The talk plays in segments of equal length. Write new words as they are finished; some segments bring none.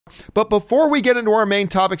But before we get into our main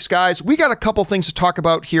topics, guys, we got a couple things to talk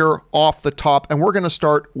about here off the top, and we're going to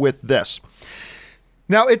start with this.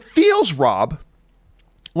 Now, it feels, Rob,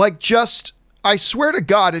 like just, I swear to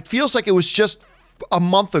God, it feels like it was just a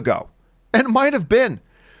month ago, and it might have been,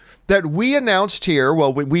 that we announced here,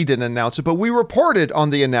 well, we didn't announce it, but we reported on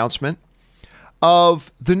the announcement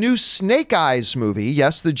of the new Snake Eyes movie.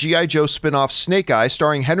 Yes, the G.I. Joe spinoff Snake Eyes,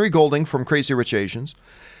 starring Henry Golding from Crazy Rich Asians,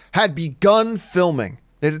 had begun filming.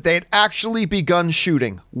 They had actually begun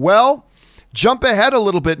shooting. Well, jump ahead a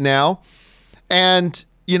little bit now. And,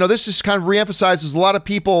 you know, this just kind of reemphasizes a lot of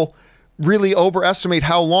people really overestimate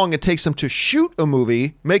how long it takes them to shoot a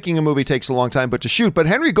movie. Making a movie takes a long time, but to shoot. But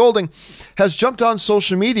Henry Golding has jumped on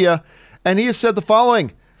social media and he has said the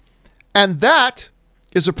following. And that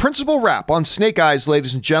is a principal wrap on Snake Eyes,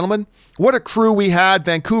 ladies and gentlemen. What a crew we had,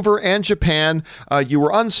 Vancouver and Japan. You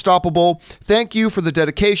were unstoppable. Thank you for the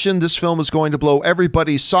dedication. This film is going to blow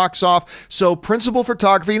everybody's socks off. So principal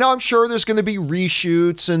photography. Now, I'm sure there's going to be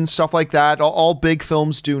reshoots and stuff like that. All big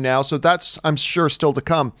films do now. So that's, I'm sure, still to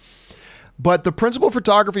come. But the principal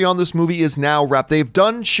photography on this movie is now wrapped. They've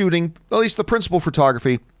done shooting, at least the principal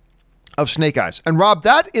photography of Snake Eyes. And Rob,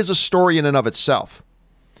 that is a story in and of itself.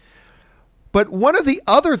 But one of the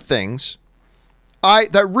other things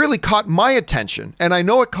that really caught my attention, and I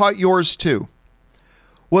know it caught yours too,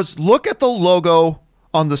 was look at the logo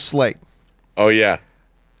on the slate. Oh, yeah.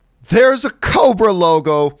 There's a Cobra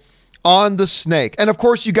logo on the snake. And of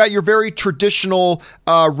course, you got your very traditional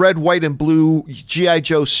red, white, and blue G.I.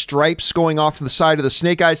 Joe stripes going off to the side of the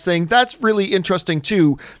Snake Eyes thing. That's really interesting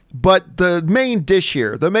too. But the main dish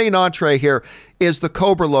here, the main entree here, is the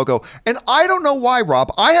Cobra logo. And I don't know why,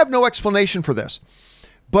 Rob. I have no explanation for this.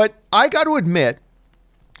 But I got to admit,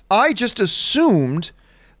 I just assumed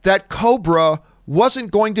that Cobra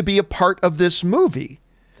wasn't going to be a part of this movie.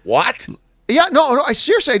 What? Yeah, no, I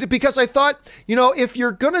seriously did, because I thought, you know, if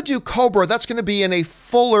you're going to do Cobra, that's going to be in a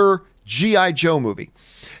fuller G.I. Joe movie.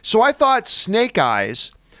 So I thought Snake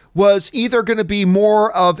Eyes was either going to be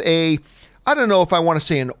more of a, I don't know if I want to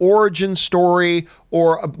say an origin story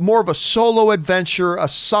or more of a solo adventure, a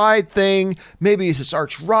side thing, maybe his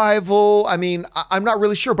arch rival. I mean, I'm not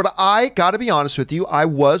really sure, but I got to be honest with you, I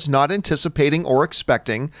was not anticipating or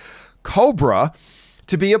expecting Cobra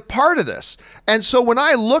to be a part of this. And so when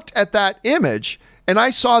I looked at that image and I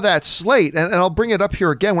saw that slate, and I'll bring it up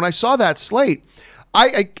here again, when I saw that slate,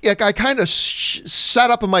 I kind of sat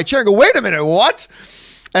up in my chair and go, wait a minute, what?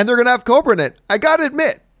 And they're going to have Cobra in it. I got to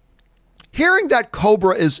admit, hearing that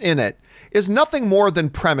Cobra is in it is nothing more than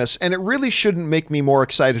premise, and it really shouldn't make me more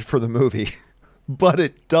excited for the movie. But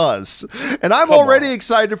it does. And I'm already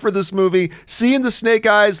excited for this movie. Seeing the Snake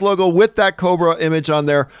Eyes logo with that Cobra image on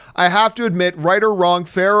there, I have to admit, right or wrong,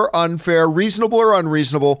 fair or unfair, reasonable or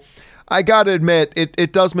unreasonable, I got to admit,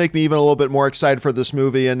 it does make me even a little bit more excited for this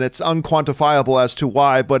movie, and it's unquantifiable as to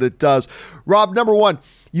why, but it does. Rob, number one,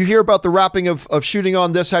 you hear about the wrapping of shooting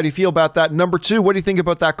on this. How do you feel about that? Number two, what do you think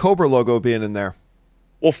about that Cobra logo being in there?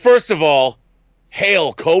 Well, first of all,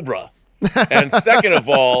 hail Cobra. And second of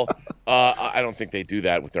all, I don't think they do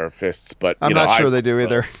that with their fists, but I'm not sure they do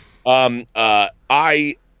either.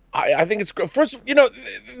 I think it's great. First, you know,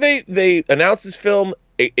 they announce this film.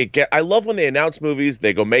 I love when they announce movies.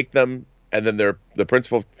 They go make them, and then the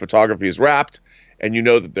principal photography is wrapped, and you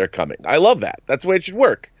know that they're coming. I love that. That's the way it should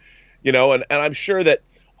work, you know. And I'm sure that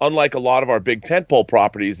unlike a lot of our big tentpole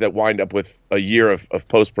properties that wind up with a year of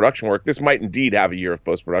post-production work, this might indeed have a year of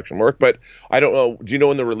post-production work. But I don't know. Do you know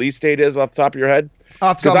when the release date is off the top of your head?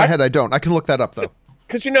 Off the top of my head, I don't. I can look that up, though.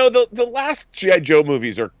 Because, you know, the last G.I. Joe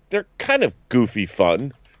movies they're kind of goofy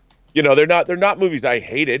fun. You know, they're not movies I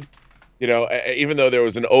hated, you know, even though there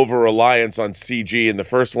was an over-reliance on CG in the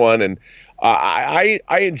first one. And I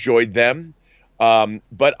enjoyed them.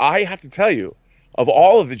 But I have to tell you, of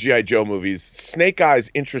all of the G.I. Joe movies, Snake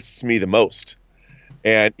Eyes interests me the most.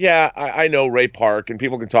 And yeah, I know Ray Park and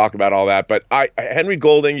people can talk about all that, but Henry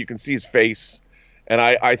Golding, you can see his face. And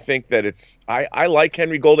I think that I like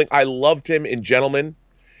Henry Golding. I loved him in Gentlemen.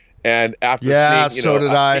 And after seeing, so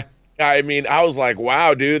did I. I mean, I was like,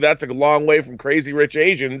 wow, dude, that's a long way from Crazy Rich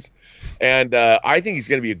Asians. And I think he's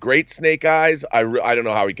going to be a great Snake Eyes. I don't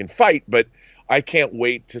know how he can fight, but I can't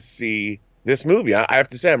wait to see this movie. I have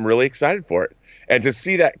to say, I'm really excited for it. And to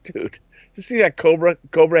see that, dude, to see that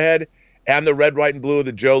Cobra head and the red, white, and blue of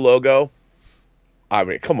the Joe logo, I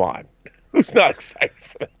mean, come on. Who's not excited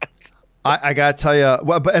for that? I got to tell you,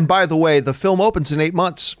 well, and by the way, the film opens in 8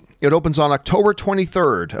 months. It opens on October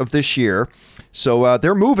 23rd of this year. So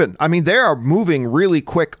they're moving. I mean, they are moving really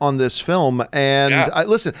quick on this film. And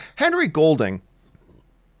listen, Henry Golding,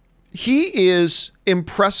 he is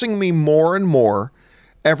impressing me more and more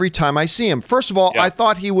every time I see him. First of all, Yeah. I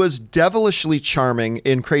thought he was devilishly charming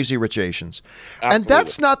in Crazy Rich Asians. Absolutely. And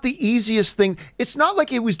that's not the easiest thing. It's not like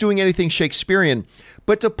he was doing anything Shakespearean,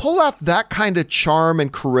 but to pull off that kind of charm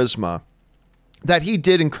and charisma that he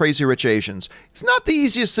did in Crazy Rich Asians, it's not the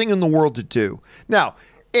easiest thing in the world to do. Now,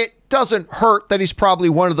 it doesn't hurt that he's probably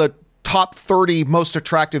one of the top 30 most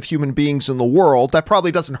attractive human beings in the world. That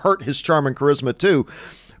probably doesn't hurt his charm and charisma too.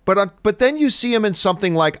 But then you see him in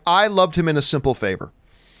something like I Loved Him in a Simple Favor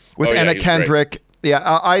with Anna Kendrick. Great.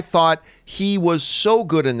 Yeah, I thought he was so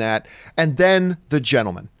good in that. And then The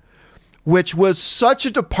Gentleman, which was such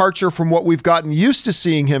a departure from what we've gotten used to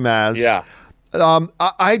seeing him as. Yeah. I'm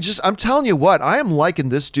telling you what, I am liking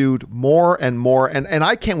this dude more and more, and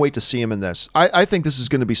I can't wait to see him in this. I think this is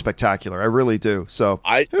going to be spectacular. I really do. So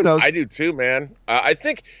who knows? I do too, man. I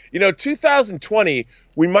think, 2020,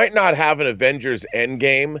 we might not have an Avengers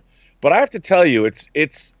Endgame, but I have to tell you,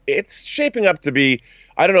 it's shaping up to be.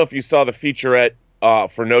 I don't know if you saw the featurette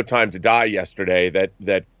for No Time to Die yesterday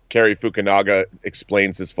that Cary Fukunaga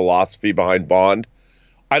explains his philosophy behind Bond.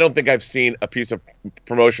 I don't think I've seen a piece of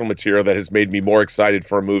promotional material that has made me more excited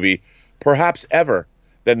for a movie, perhaps ever,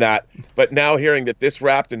 than that. But now hearing that this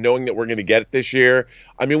wrapped and knowing that we're going to get it this year,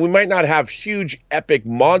 I mean, we might not have huge, epic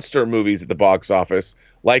monster movies at the box office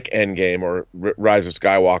like Endgame or Rise of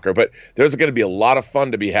Skywalker, but there's going to be a lot of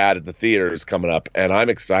fun to be had at the theaters coming up, and I'm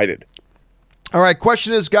excited. All right,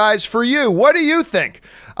 question is, guys, for you, what do you think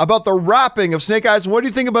about the wrapping of Snake Eyes? And what do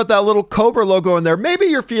you think about that little Cobra logo in there? Maybe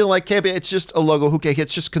you're feeling like, Campea, it's just a logo. Okay,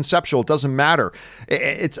 it's just conceptual. It doesn't matter.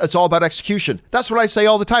 It's all about execution. That's what I say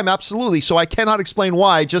all the time. Absolutely. So I cannot explain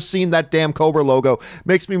why. Just seeing that damn Cobra logo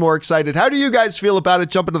makes me more excited. How do you guys feel about it?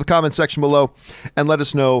 Jump into the comment section below and let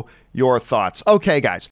us know your thoughts. Okay, guys.